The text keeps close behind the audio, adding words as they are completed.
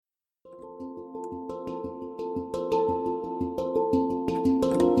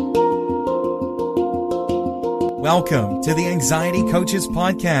Welcome to the Anxiety Coaches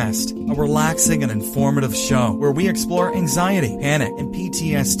Podcast, a relaxing and informative show where we explore anxiety, panic, and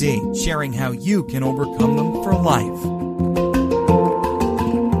PTSD, sharing how you can overcome them for life.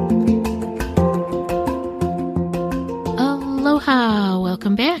 Aloha!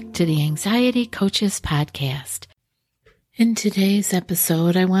 Welcome back to the Anxiety Coaches Podcast. In today's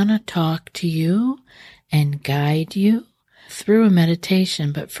episode, I want to talk to you and guide you through a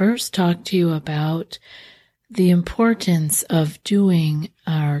meditation, but first talk to you about the importance of doing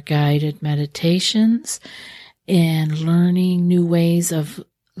our guided meditations and learning new ways of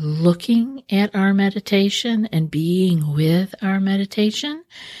looking at our meditation and being with our meditation.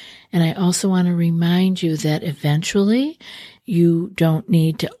 And I also want to remind you that eventually you don't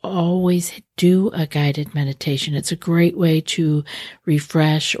need to always do a guided meditation. It's a great way to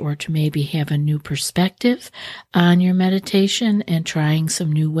refresh or to maybe have a new perspective on your meditation and trying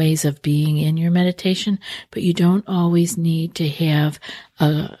some new ways of being in your meditation. But you don't always need to have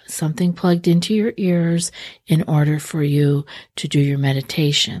something plugged into your ears in order for you to do your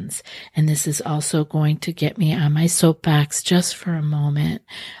meditations. And this is also going to get me on my soapbox just for a moment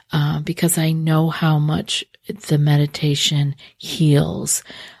because I know how much the meditation heals.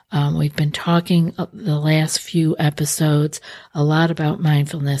 We've been talking the last few episodes a lot about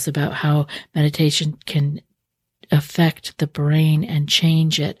mindfulness, about how meditation can affect the brain and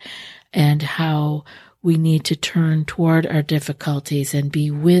change it, and how we need to turn toward our difficulties and be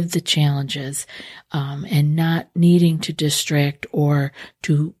with the challenges, and not needing to distract or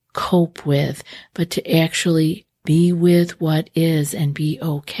to cope with, but to actually be with what is and be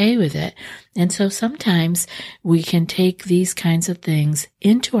okay with it. And so sometimes we can take these kinds of things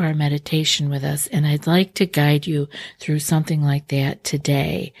into our meditation with us, and I'd like to guide you through something like that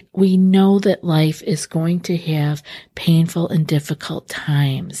today. We know that life is going to have painful and difficult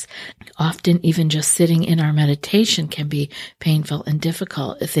times. Often even just sitting in our meditation can be painful and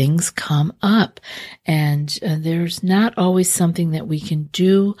difficult. Things come up, and there's not always something that we can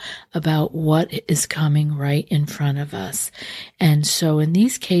do about what is coming right in front of us. And so in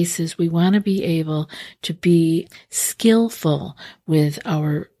these cases, we want to be able to be skillful with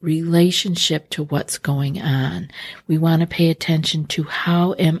our relationship to what's going on. We want to pay attention to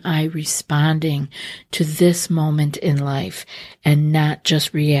how am I responding to this moment in life and not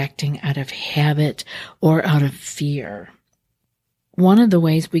just reacting out of habit or out of fear. One of the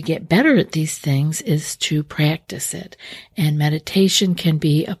ways we get better at these things is to practice it, and meditation can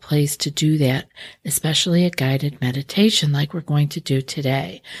be a place to do that, especially a guided meditation like we're going to do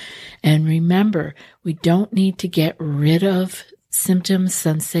today. And remember, we don't need to get rid of symptoms,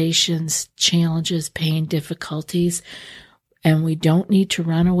 sensations, challenges, pain, difficulties, and we don't need to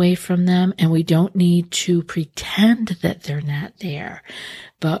run away from them, and we don't need to pretend that they're not there.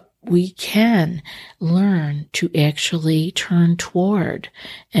 But we can learn to actually turn toward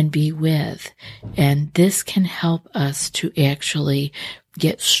and be with. And this can help us to actually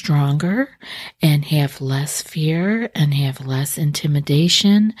get stronger and have less fear and have less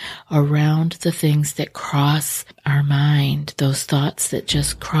intimidation around the things that cross our mind, those thoughts that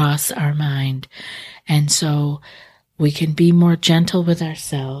just cross our mind. And so we can be more gentle with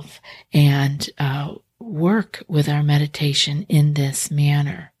ourselves and work with our meditation in this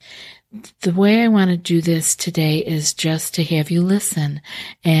manner. The way I want to do this today is just to have you listen.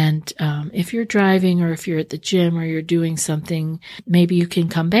 And if you're driving or if you're at the gym or you're doing something, maybe you can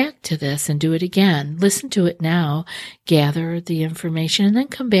come back to this and do it again. Listen to it now, gather the information, and then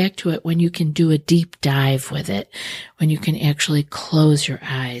come back to it when you can do a deep dive with it, when you can actually close your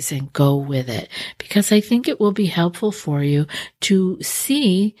eyes and go with it. Because I think it will be helpful for you to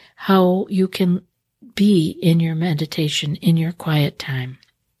see how you can be in your meditation, in your quiet time,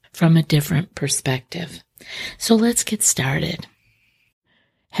 from a different perspective. So let's get started.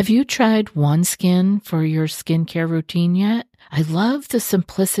 Have you tried OneSkin for your skincare routine yet? I love the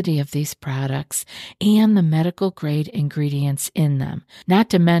simplicity of these products and the medical grade ingredients in them, not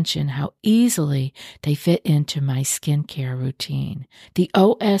to mention how easily they fit into my skincare routine. The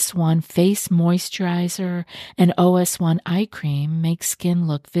OS1 Face Moisturizer and OS1 Eye Cream make skin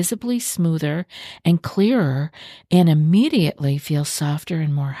look visibly smoother and clearer and immediately feel softer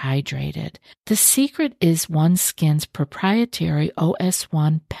and more hydrated. The secret is OneSkin's proprietary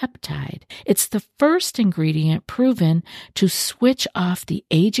OS1 peptide. It's the first ingredient proven to switch off the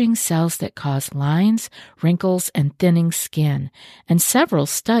aging cells that cause lines, wrinkles, and thinning skin, and several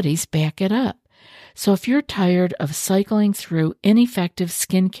studies back it up. So if you're tired of cycling through ineffective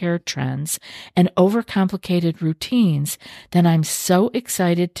skincare trends and overcomplicated routines, then I'm so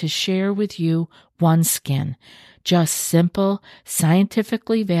excited to share with you OneSkin, just simple,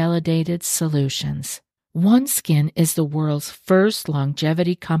 scientifically validated solutions. OneSkin is the world's first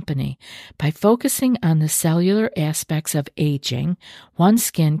longevity company. By focusing on the cellular aspects of aging,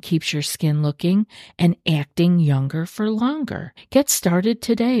 OneSkin keeps your skin looking and acting younger for longer. Get started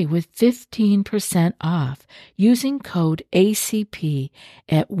today with 15% off using code ACP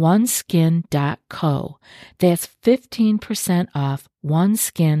at oneskin.co. That's 15% off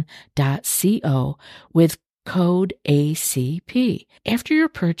oneskin.co with code ACP. After your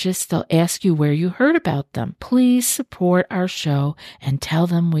purchase, they'll ask you where you heard about them. Please support our show and tell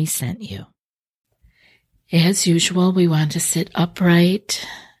them we sent you. As usual, we want to sit upright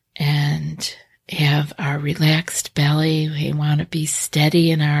and have our relaxed belly. We want to be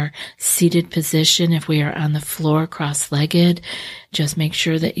steady in our seated position. If we are on the floor cross-legged, just make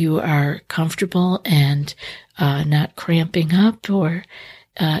sure that you are comfortable and not cramping up or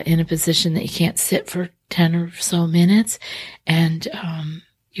in a position that you can't sit for 10 or so minutes. And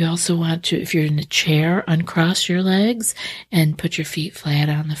you also want to, if you're in a chair, uncross your legs and put your feet flat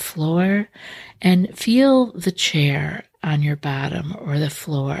on the floor and feel the chair on your bottom or the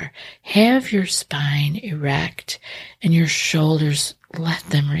floor. Have your spine erect and your shoulders, let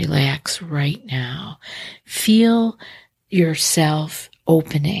them relax right now. Feel yourself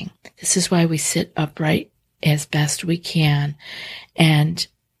opening. This is why we sit upright as best we can, and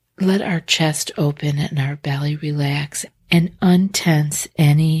let our chest open and our belly relax and untense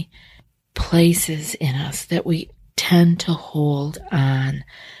any places in us that we tend to hold on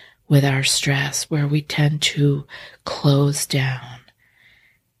with our stress, where we tend to close down.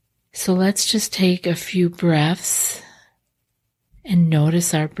 So let's just take a few breaths and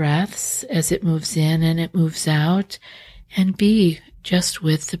notice our breaths as it moves in and it moves out, and be just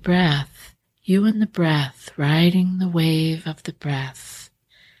with the breath. You and the breath, riding the wave of the breath.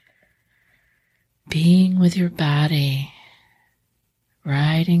 Being with your body,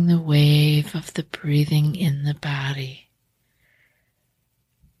 riding the wave of the breathing in the body.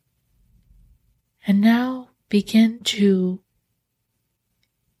 And now begin to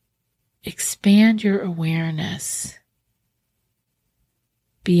expand your awareness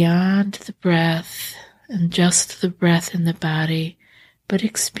beyond the breath and just the breath in the body, but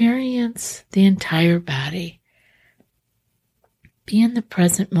experience the entire body. Be in the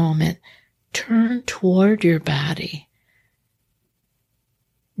present moment. Turn toward your body.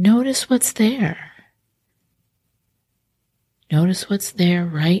 Notice what's there. Notice what's there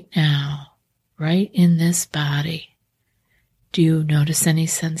right now, right in this body. Do you notice any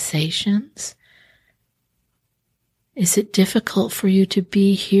sensations? Is it difficult for you to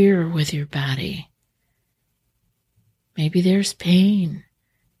be here with your body? Maybe there's pain.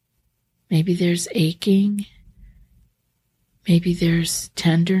 Maybe there's aching. Maybe there's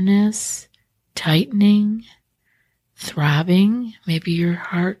tenderness, tightening, throbbing. Maybe your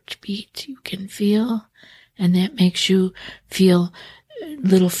heartbeat you can feel, and that makes you feel a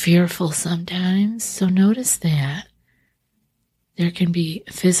little fearful sometimes. So notice that. There can be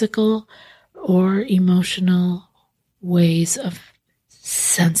physical or emotional ways of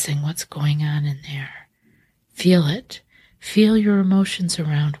sensing what's going on in there. Feel it. Feel your emotions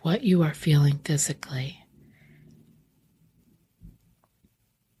around what you are feeling physically.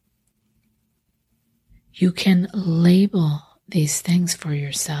 You can label these things for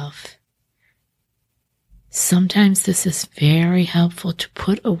yourself. Sometimes this is very helpful to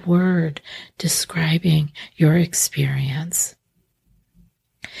put a word describing your experience.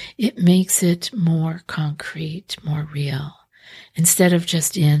 It makes it more concrete, more real, instead of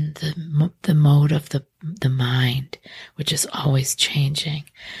just in the mode of the mind, which is always changing.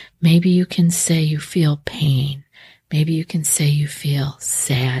 Maybe you can say you feel pain. Maybe you can say you feel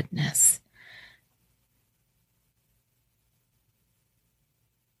sadness.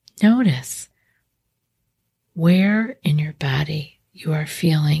 Notice where in your body you are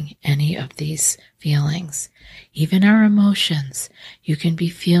feeling any of these feelings. Even our emotions, you can be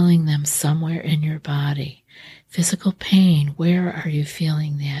feeling them somewhere in your body. Physical pain, where are you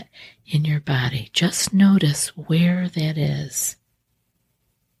feeling that in your body? Just notice where that is.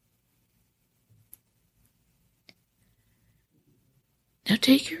 Now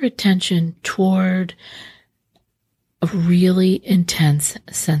take your attention toward a really intense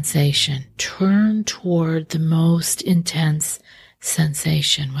sensation. Turn toward the most intense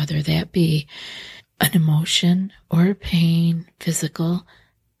sensation, whether that be an emotion or a pain, physical.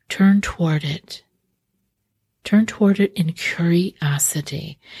 Turn toward it. Turn toward it in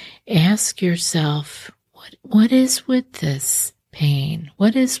curiosity. Ask yourself, what is with this pain?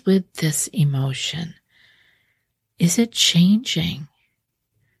 What is with this emotion? Is it changing?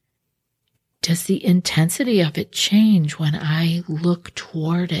 Does the intensity of it change when I look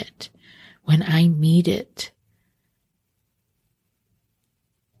toward it? when I meet it.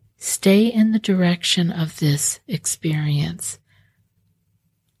 Stay in the direction of this experience.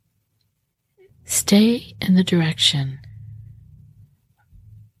 Stay in the direction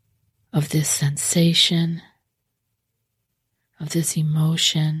of this sensation, of this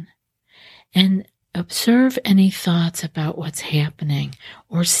emotion, and observe any thoughts about what's happening,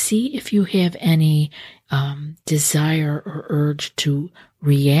 or see if you have any desire or urge to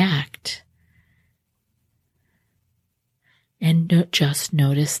react. And just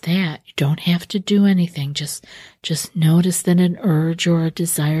notice that. You don't have to do anything. Just notice that an urge or a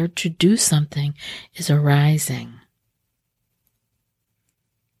desire to do something is arising.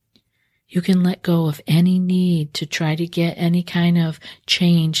 You can let go of any need to try to get any kind of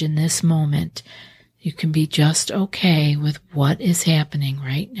change in this moment. You can be just okay with what is happening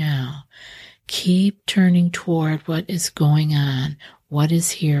right now. Keep turning toward what is going on, what is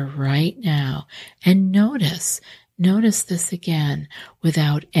here right now, and notice this again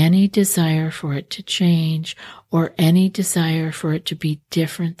without any desire for it to change or any desire for it to be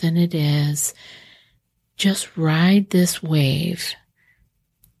different than it is. Just ride this wave.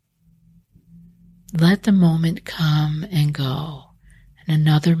 Let the moment come and go, and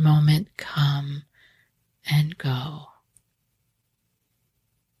another moment come and go.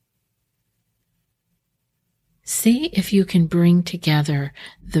 See if you can bring together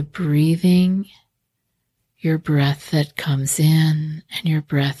the breathing, your breath that comes in and your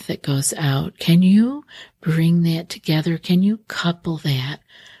breath that goes out. Can you bring that together? Can you couple that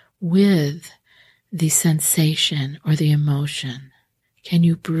with the sensation or the emotion? Can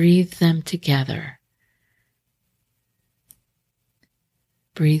you breathe them together?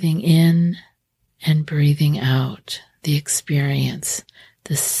 Breathing in and breathing out, the experience,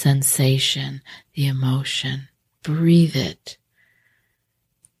 the sensation, the emotion. Breathe it.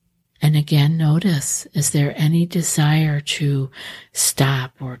 And again, notice, is there any desire to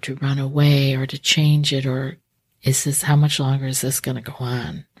stop or to run away or to change it, or how much longer is this going to go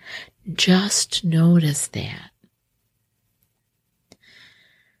on? Just notice that.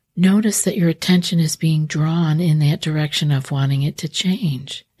 Notice that your attention is being drawn in that direction of wanting it to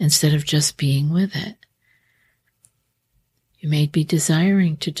change instead of just being with it. You may be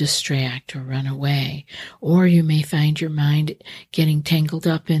desiring to distract or run away, or you may find your mind getting tangled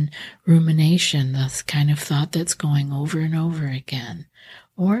up in rumination, this kind of thought that's going over and over again.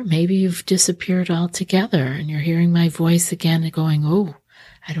 Or maybe you've disappeared altogether and you're hearing my voice again and going, oh,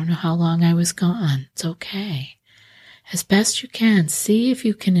 I don't know how long I was gone. It's okay. As best you can, see if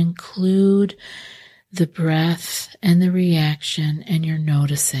you can include the breath and the reaction and your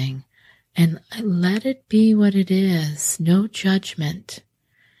noticing. And let it be what it is. No judgment.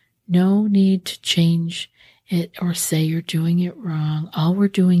 No need to change it or say you're doing it wrong. All we're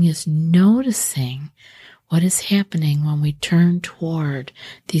doing is noticing what is happening when we turn toward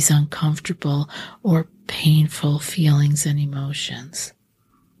these uncomfortable or painful feelings and emotions.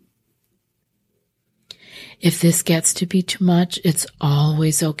 If this gets to be too much, it's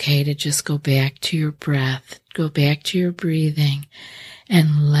always okay to just go back to your breath, go back to your breathing,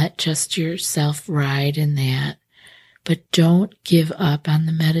 and let just yourself ride in that. But don't give up on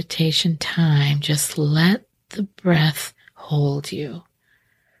the meditation time. Just let the breath hold you.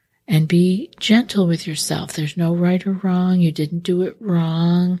 And be gentle with yourself. There's no right or wrong. You didn't do it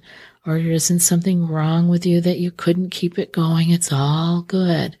wrong, or there isn't something wrong with you that you couldn't keep it going. It's all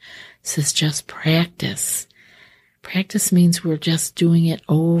good. This is just practice. Practice means we're just doing it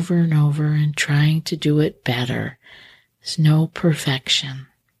over and over and trying to do it better. There's no perfection.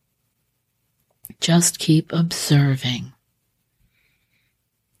 Just keep observing.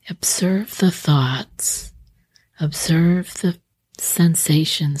 Observe the thoughts. Observe the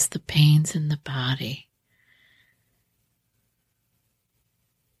sensations, the pains in the body.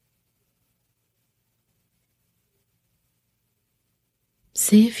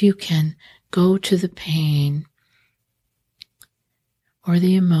 See if you can go to the pain or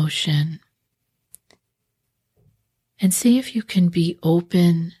the emotion, and see if you can be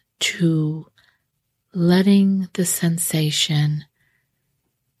open to letting the sensation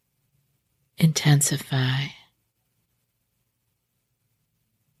intensify.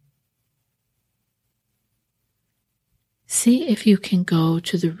 See if you can go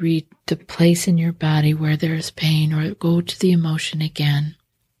to the place in your body where there's pain, or go to the emotion again.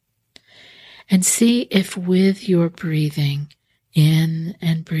 And see if with your breathing in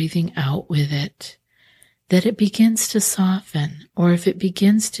and breathing out with it, that it begins to soften, or if it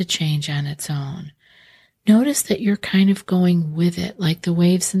begins to change on its own. Notice that you're kind of going with it, like the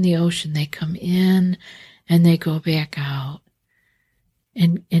waves in the ocean. They come in and they go back out.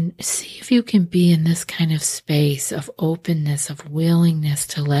 And see if you can be in this kind of space of openness, of willingness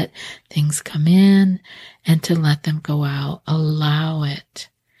to let things come in and to let them go out. Allow it.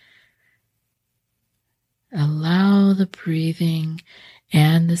 Allow the breathing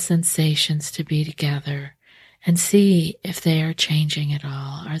and the sensations to be together and see if they are changing at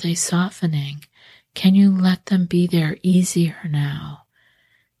all. Are they softening? Can you let them be there easier now?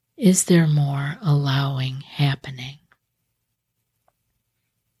 Is there more allowing happening?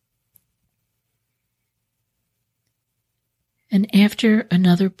 And after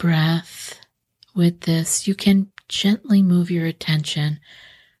another breath with this, you can gently move your attention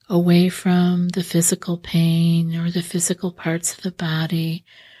away from the physical pain or the physical parts of the body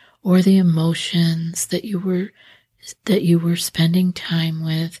or the emotions that you were spending time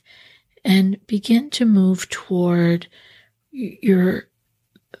with, and begin to move toward your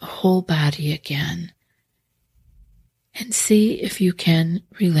whole body again. And see if you can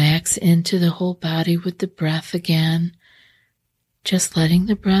relax into the whole body with the breath again. Just letting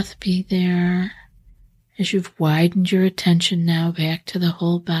the breath be there as you've widened your attention now back to the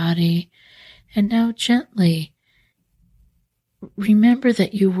whole body. And now gently remember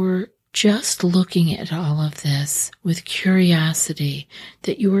that you were just looking at all of this with curiosity,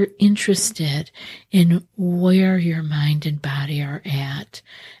 that you were interested in where your mind and body are at,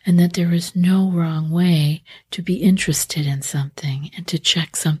 and that there is no wrong way to be interested in something and to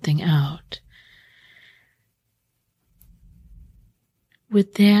check something out.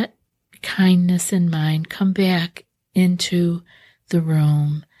 With that kindness in mind, come back into the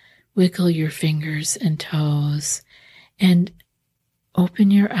room, wiggle your fingers and toes, and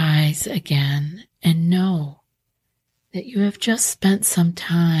open your eyes again, and know that you have just spent some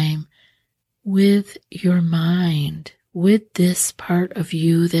time with your mind, with this part of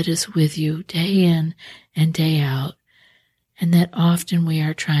you that is with you day in and day out, and that often we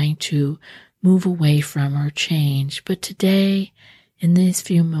are trying to move away from or change. But today, in these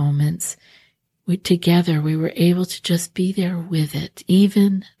few moments, together we were able to just be there with it,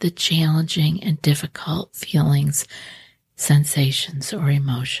 even the challenging and difficult feelings, sensations, or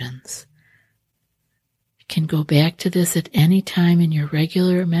emotions. You can go back to this at any time in your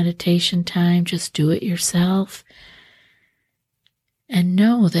regular meditation time. Just do it yourself. And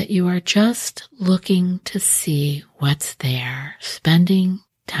know that you are just looking to see what's there, spending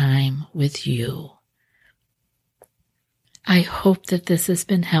time with you. I hope that this has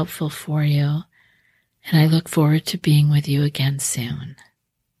been helpful for you, and I look forward to being with you again soon.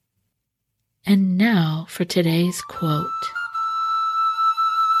 And now for today's quote.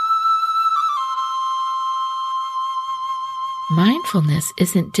 Mindfulness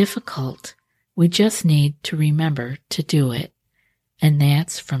isn't difficult. We just need to remember to do it. And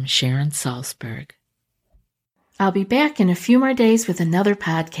that's from Sharon Salzberg. I'll be back in a few more days with another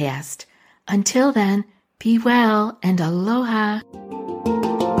podcast. Until then, be well and aloha.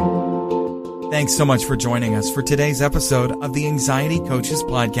 Thanks so much for joining us for today's episode of the Anxiety Coaches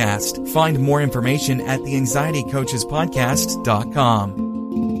Podcast. Find more information at theanxietycoachespodcast.com.